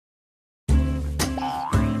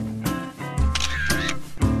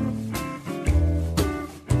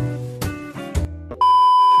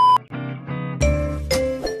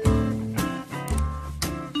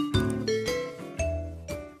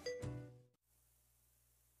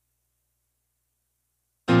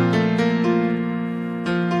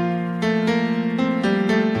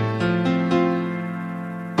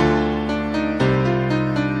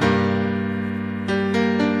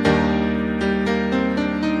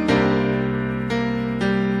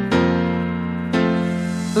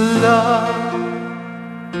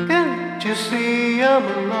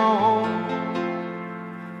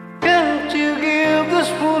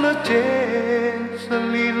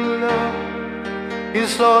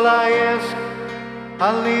is all I ask,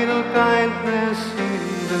 a little kindness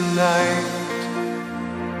in the night.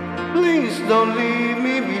 Please don't leave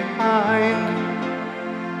me behind.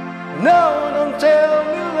 No, don't tell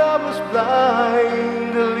me love is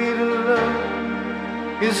blind. A little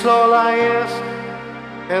love is all I ask,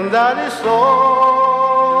 and that is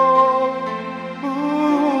all.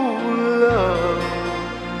 Ooh, love,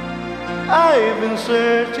 I've been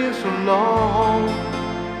searching so long.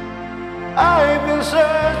 I've been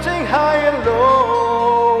searching high and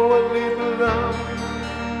low. A little love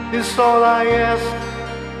is all I ask,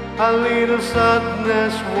 a little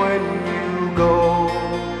sadness when you go.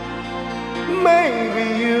 Maybe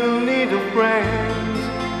you need a friend,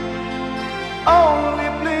 only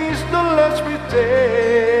please don't let's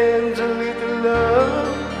pretend. A little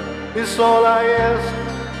love is all I ask,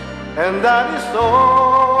 and that is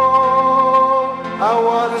all. I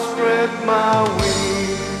want to spread my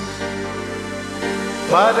wings,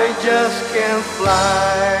 but I just can't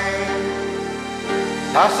fly.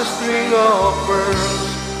 As a string of pearls,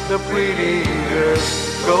 the pretty girls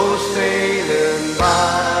go sailing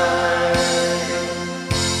by.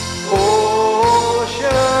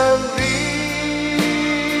 Ocean deep,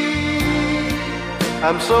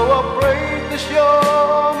 I'm so afraid to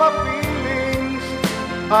show my feelings.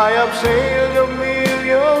 I have sailed a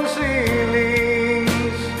million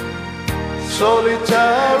ceilings,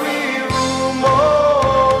 solitary room,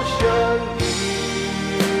 ocean deep.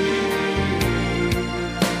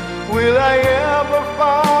 Will I ever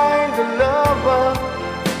find a lover?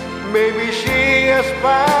 Maybe she has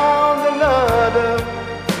found another.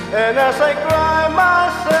 And as I cry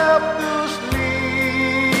myself to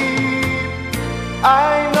sleep,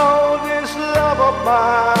 I know this love of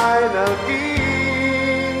mine I'll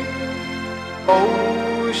keep.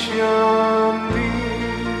 Ocean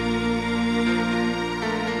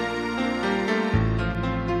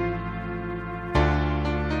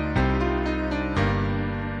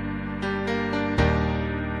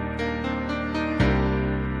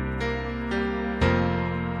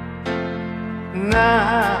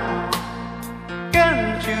now,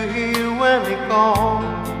 can't you hear when they call?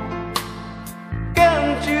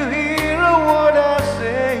 Can't you hear a word I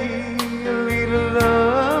say? A little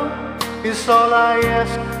love is all I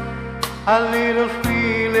ask, a little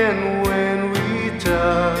feeling when we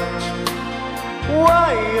touch.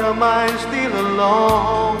 Why am I still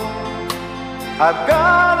alone? I've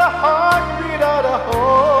got a heart without a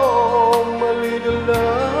home. A little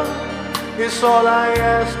love is all I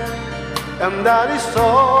ask, and that is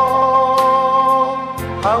all.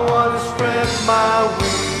 I want to spread my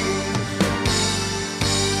wings,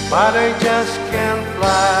 but I just can't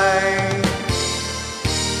fly.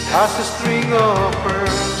 As a string of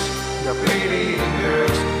pearls, the pretty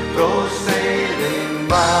girls go sailing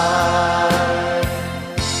by.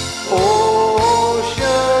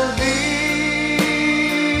 Ocean deep,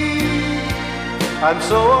 I'm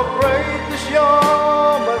so afraid to show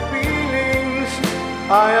my feelings.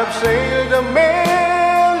 I have sailed a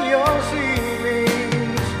million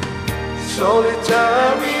ceilings,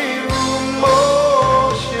 solitary room,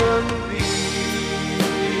 ocean deep.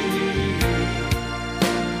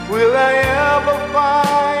 Will I ever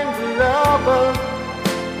find a lover?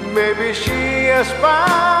 Maybe she has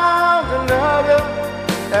found another.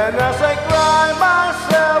 And as I cry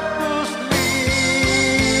myself to sleep,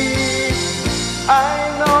 I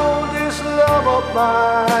know this love of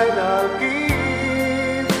mine I'll keep.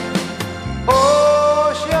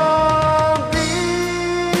 Ocean deep,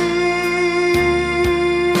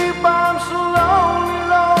 I'm so lonely,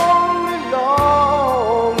 lonely,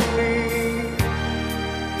 lonely.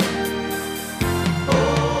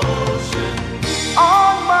 Ocean deep,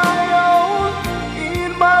 on my own,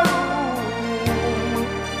 in my room,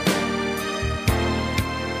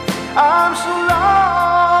 I'm so lonely.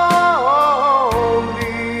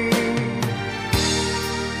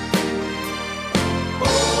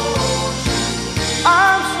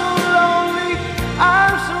 I'm so lonely,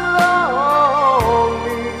 I'm so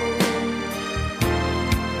lonely.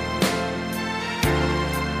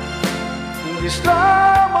 This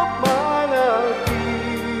love of mine I'll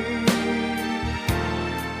keep.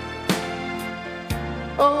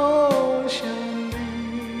 Ocean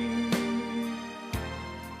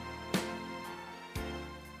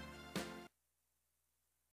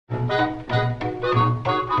deep.